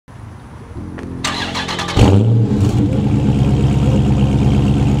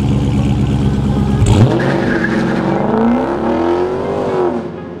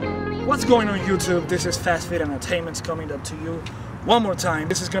YouTube? This is Fast Fit Entertainment coming up to you one more time.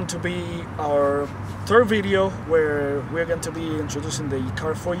 This is going to be our third video where we're going to be introducing the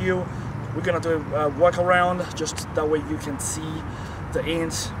car for you. We're going to do a walk around, just that way you can see the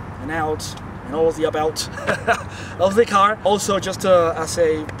ins and outs and all the about of the car. Also, just as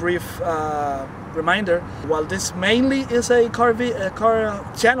a brief reminder, while this mainly is a car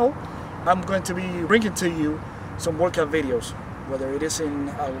channel, I'm going to be bringing to you some workout videos, whether it is in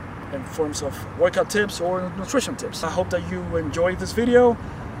forms of workout tips or nutrition tips. I hope that you enjoyed this video,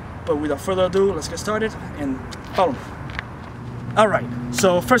 but without further ado, let's get started and follow me. Alright,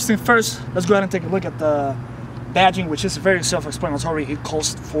 so first thing first, let's go ahead and take a look at the badging, which is very self-explanatory. It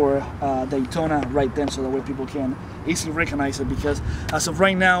calls for Daytona right then, so that way people can easily recognize it, because as of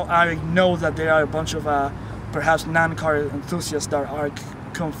right now, I know that there are a bunch of perhaps non-car enthusiasts that are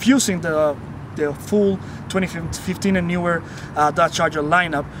confusing the full 2015 and newer Dodge Charger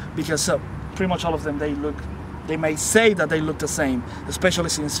lineup, because pretty much all of them, they may say that they look the same, especially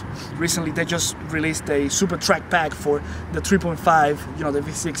since recently they just released a super track pack for the 3.5, you know, the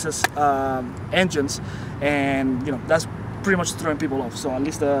V6's engines, and you know, that's pretty much throwing people off. So at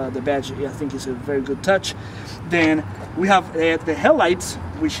least the badge, I think, is a very good touch. Then we have the headlights,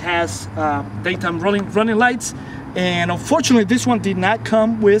 which has daytime running lights, and unfortunately this one did not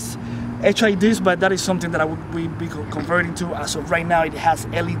come with HIDs, but that is something that I would be converting to. As of right now, it has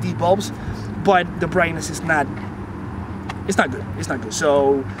LED bulbs, but the brightness is not, it's not good.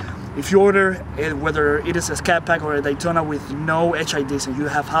 So if you order whether it is a Scat Pack or a Daytona with no HIDs and you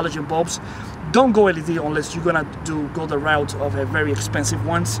have halogen bulbs, don't go LED unless you're gonna go the route of a very expensive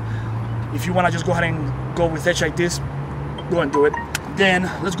ones. If you wanna just go ahead and go with HIDs, go and do it. Then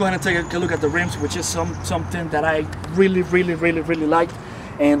let's go ahead and take a look at the rims, which is something that I really liked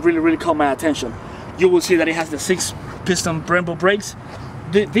and really caught my attention. You will see that it has the 6-piston Brembo brakes.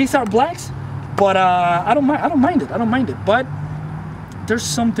 These are blacks, but I don't mind it. But there's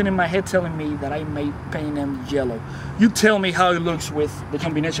something in my head telling me that I may paint them yellow. You tell me how it looks with the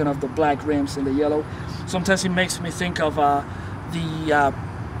combination of the black rims and the yellow. Sometimes it makes me think of the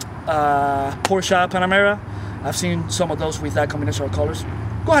Porsche Panamera. I've seen some of those with that combination of colors.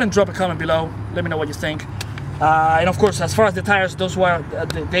 Go ahead and drop a comment below. Let me know what you think. And of course, as far as the tires, they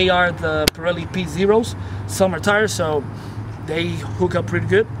are the Pirelli P0s summer tires, so they hook up pretty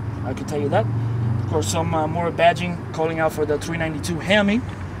good, I can tell you that. Of course, some more badging calling out for the 392 Hemi.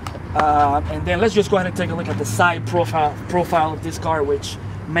 And then let's just go ahead and take a look at the side profile of this car, which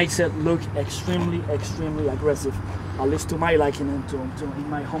makes it look extremely aggressive, at least to my liking and in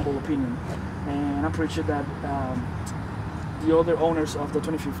my humble opinion. And I'm pretty sure that the other owners of the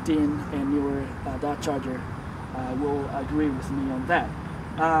 2015 and newer Dodge Charger will agree with me on that.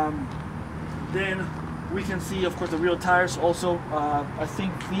 Then we can see, of course, the rear tires also. I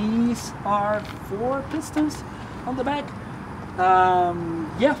think these are 4 pistons on the back.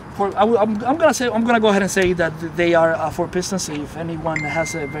 Yeah, I'm gonna go ahead and say that they are 4 pistons. If anyone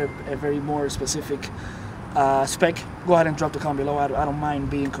has a very more specific spec, go ahead and drop the comment below. I don't mind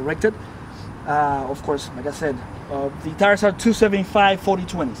being corrected. Of course, like I said, the tires are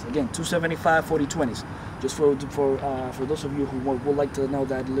 275/40/20s. Again, 275/40/20s. Just for those of you who would like to know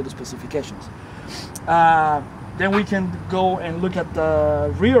that little specifications. Then we can go and look at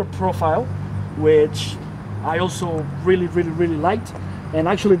the rear profile, which I also really liked. And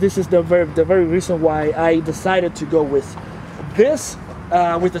actually, this is the very reason why I decided to go with this,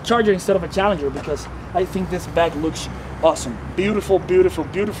 with the Charger instead of a Challenger, because I think this bag looks awesome. Beautiful.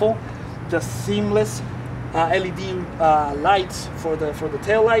 The seamless LED lights for the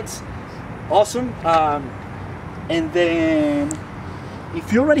tail lights. Awesome. And then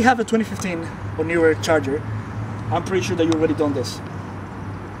if you already have a 2015 or newer Charger, I'm pretty sure that you already done this,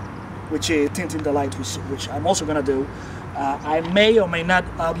 which is tinting the light, which I'm also gonna do. I may or may not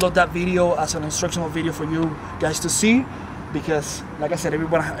upload that video as an instructional video for you guys to see, because like I said,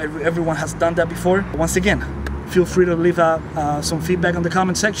 everyone has done that before. Once again, feel free to leave some feedback on the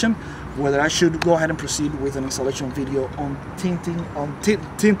comment section, whether I should go ahead and proceed with an installation video on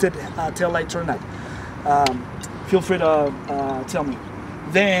tinted tail lights or not. Feel free to tell me.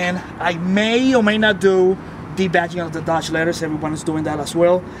 Then I may or may not do debadging of the Dodge letters. Everyone is doing that as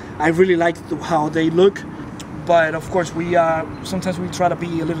well. I really like how they look, but of course sometimes we try to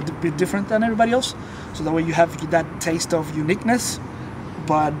be a little bit different than everybody else, so that way you have that taste of uniqueness.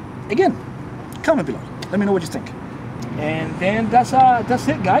 But again, comment below. Let me know what you think. And then that's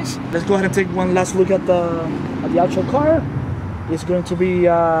it, guys. Let's go ahead and take one last look at the actual car. It's going to be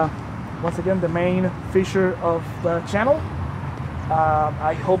once again the main feature of the channel.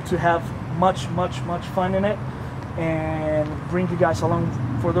 I hope to have much fun in it. and bring you guys along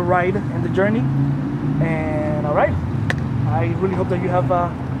for the ride and the journey. And all right, I really hope that you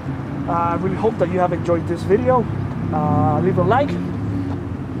have enjoyed this video. Leave a like,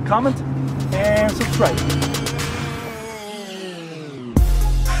 comment, and subscribe.